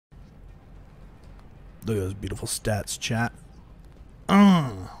Look at those beautiful stats, chat.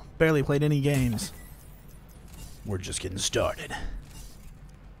 Barely played any games. We're just getting started.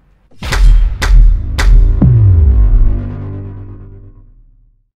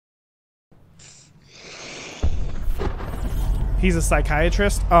 He's a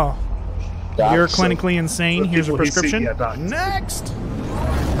psychiatrist? Oh. You're clinically insane. Here's a prescription. Next!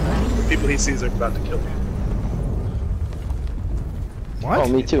 The people he sees are about to kill me. What? Oh,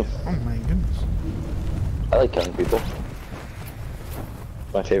 me too. Oh my goodness. I like killing people.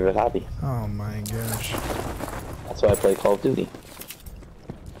 My favorite hobby. Oh my gosh. That's why I play Call of Duty.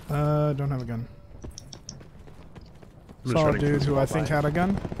 Don't have a gun. Saw a dude who I think had a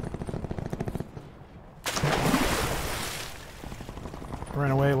gun.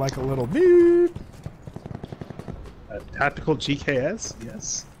 Ran away like a little dude. A tactical GKS?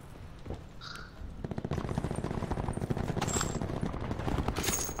 Yes.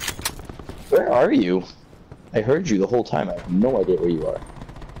 Where are you? I heard you the whole time. I have no idea where you are.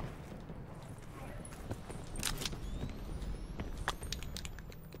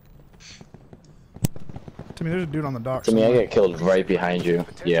 Timmy, there's a dude on the dock. Timmy, I got killed right behind you.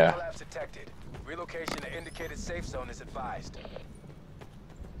 Yeah. Relocation to indicated safe zone is advised.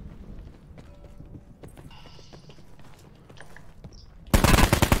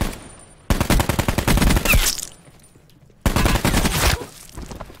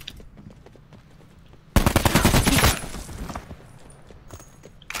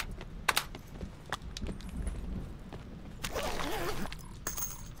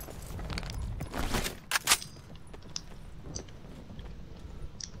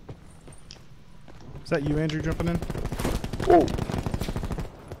 Is that you, Andrew, jumping in? Oh.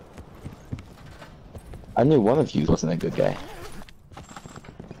 I knew one of you wasn't a good guy.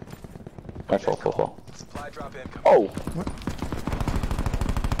 My fault. Supply drop incoming. Oh! What?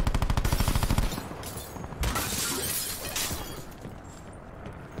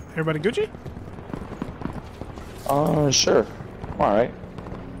 Everybody Gucci? Sure. Alright.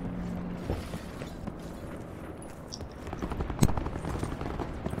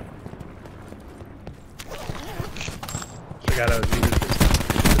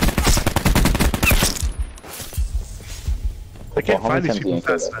 I can't find these people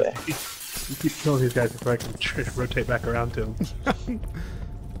times fast enough. You keep killing these guys before I can rotate back around to them.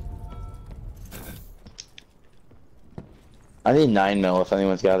 I need 9mm if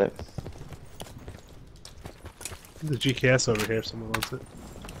anyone's got it. There's a GKS over here if someone wants it.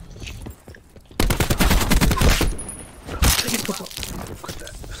 Quit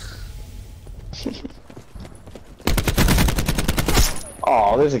that.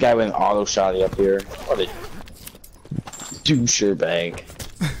 Oh, there's a guy with an auto shotty up here. What a doucher bag.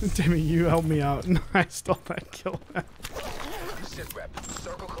 Timmy, you helped me out and I stole that kill. Sit rep.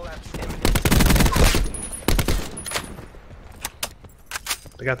 Circle collapse imminent.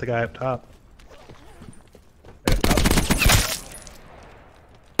 I got the guy up top.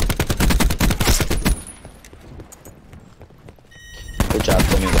 Good job,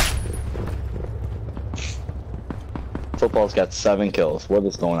 Timmy. Football's got 7 kills. What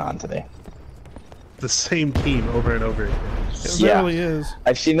is going on today? The same team over and over again. It really is.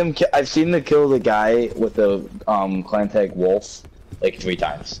 I've seen them kill the guy with the clan tag Wolf like 3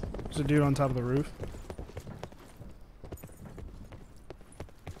 times. There's a dude on top of the roof.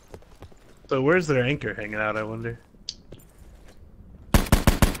 So where's their anchor hanging out, I wonder?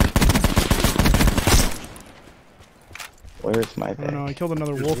 Where's my I bag? don't know, I killed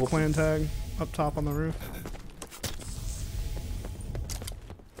another wolf clan tag up top on the roof.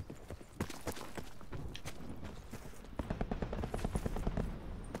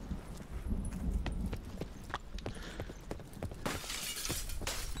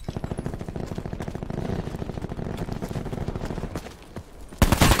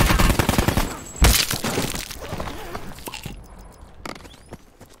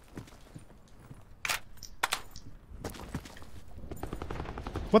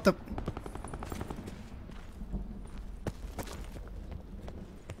 What the?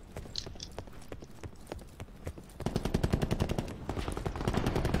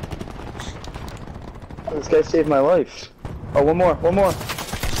 Oh, this guy saved my life. Oh, one more.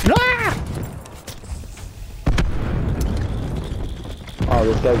 Ah! Oh,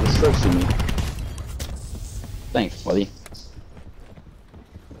 this guy just slips me. Thanks, buddy.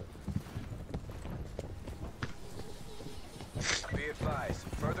 Be advised.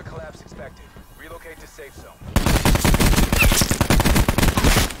 Further collapse expected. Relocate to safe zone.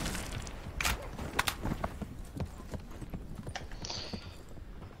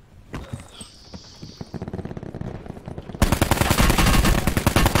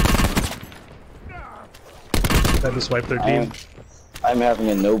 That just wiped their team. I'm having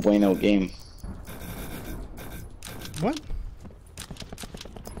a no bueno game. What?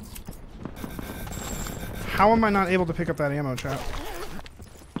 How am I not able to pick up that ammo, chat?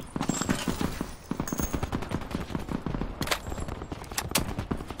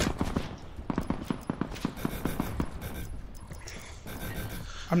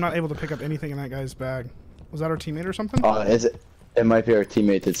 I'm not able to pick up anything in that guy's bag. Was that our teammate or something? Is it? It might be our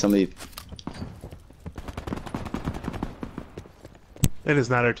teammate. Did somebody? It is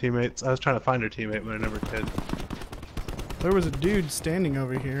not our teammates. I was trying to find our teammate, but I never could. There was a dude standing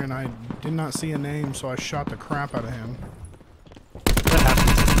over here, and I did not see a name, so I shot the crap out of him. That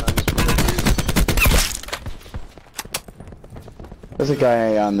happens sometimes. There's a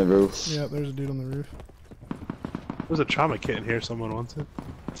guy on the roof. Yeah, there's a dude on the roof. There's a trauma kit in here. Someone wants it.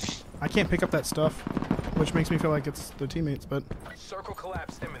 I can't pick up that stuff, which makes me feel like it's the teammates, but... Circle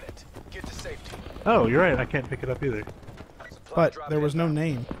collapse imminent. Get to safety. Oh, you're right. I can't pick it up either. But there was no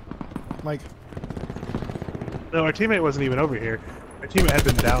name. Like... No, our teammate wasn't even over here. Our teammate had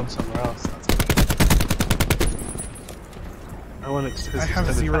been down somewhere else. I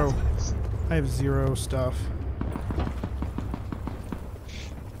have zero. I have zero stuff.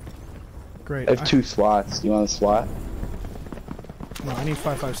 Great. I have 2 SWATs. You want a SWAT? No, I need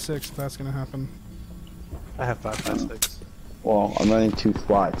 5.56 if that's gonna happen. I have 5.56. Well, I'm running 2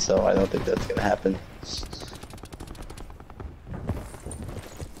 SWATs, so I don't think that's gonna happen.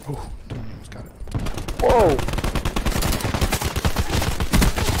 Oh, almost got it. Whoa!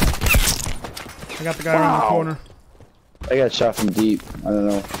 I got the guy around the corner. I got shot from deep. I don't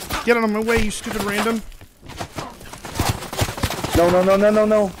know. Get out of my way, you stupid random. No, no, no, no, no,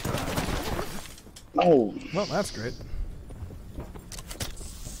 no. No. Well, that's great.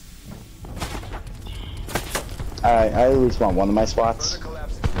 Alright, I at least want one of my SWATs. Further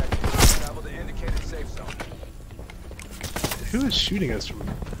collapse expected. Travel to indicated safe zone. Who is shooting us from?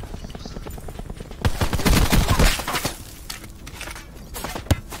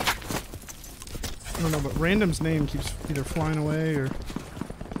 I don't know, but random's name keeps either flying away or...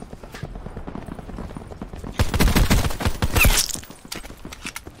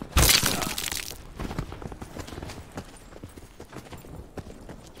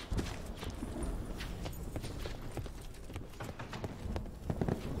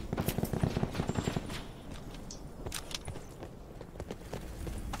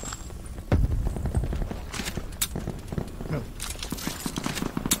 No.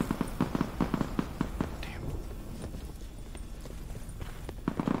 Damn.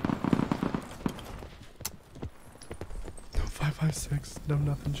 No 5.56. No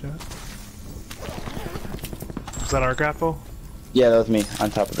nothing, chat. Is that our grapple? Yeah, that was me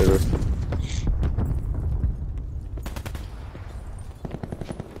on top of the roof.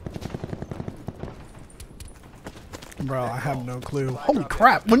 Bro, I have no clue. Holy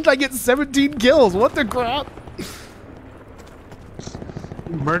crap! When did I get 17 kills? What the crap?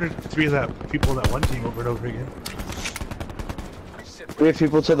 We murdered 3 of that people in that one team over and over again. We have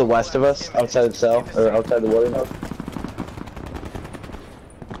people to the west of us, outside the cell, or outside the water node.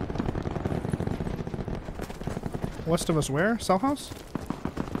 West of us where? Cell house?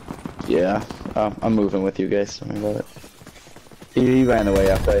 Yeah, I'm moving with you guys. Don't worry about it. He ran away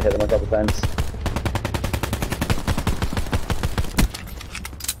after I hit him a couple times.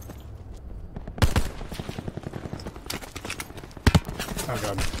 Oh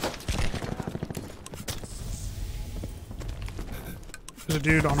god. There's a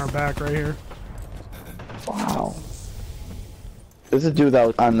dude on our back right here. Wow. There's a dude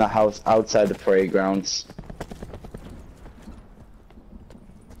out on the house outside the parade grounds.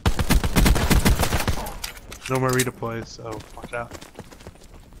 No more redeploys, so watch out.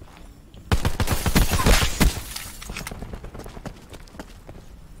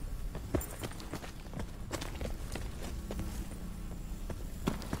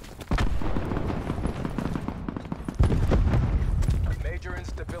 Major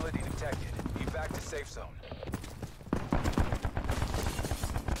instability detected. Evac to safe zone.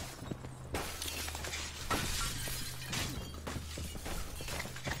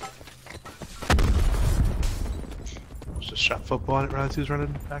 Just shot football and it realized he was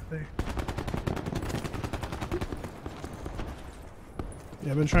running back there.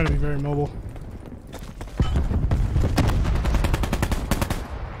 Yeah, I've been trying to be very mobile.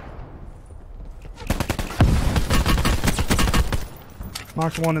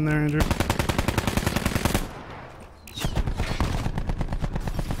 Knocked one in there, Andrew.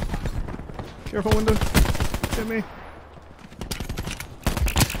 Careful, window. Hit me.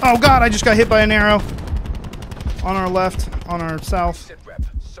 Oh god, I just got hit by an arrow. On our left, on our south.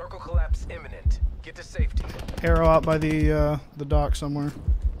 Circle collapse imminent. Get to safety. Arrow out by the dock somewhere.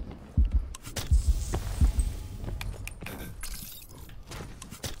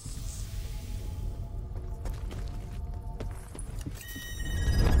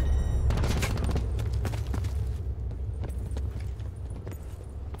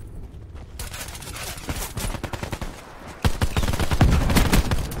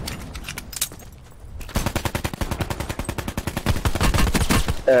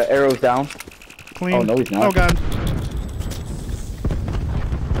 Arrow's down. Clean. Oh, no, he's not. Oh, God.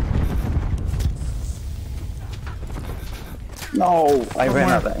 No, I From ran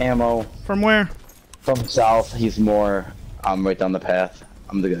where? out of ammo. From where? From south, he's more. I'm right down the path.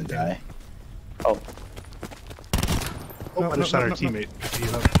 I'm gonna die. Oh. Oh, No, I just no, shot our no, no.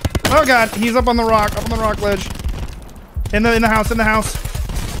 teammate. Oh, God. He's up on the rock. Up on the rock ledge. In the house. In the house.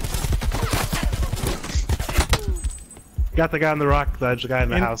 Got the guy on the rock ledge, the guy in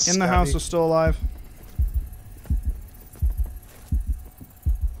the house. In the house is still alive.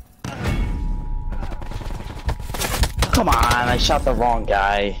 Come on, I shot the wrong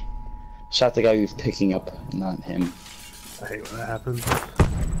guy. Shot the guy who's picking up, not him. I hate when that happens.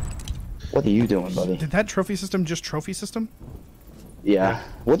 What are you doing, buddy? Did that trophy system just trophy system? Yeah.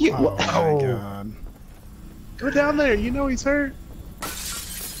 What do you? Oh, What? my God. Go down there, you know he's hurt.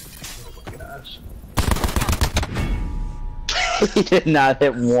 Oh my gosh. He did not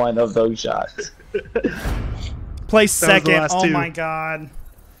hit one of those shots. Place second. last Oh two. my God.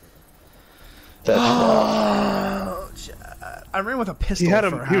 That's Oh, Chad. I ran with a pistol. He had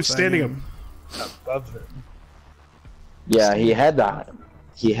for him. half He was that standing game. above him. yeah, he had that.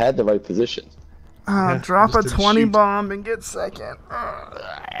 He had the right position. Ah, Yeah, drop a just didn't 20 shoot. bomb and get second.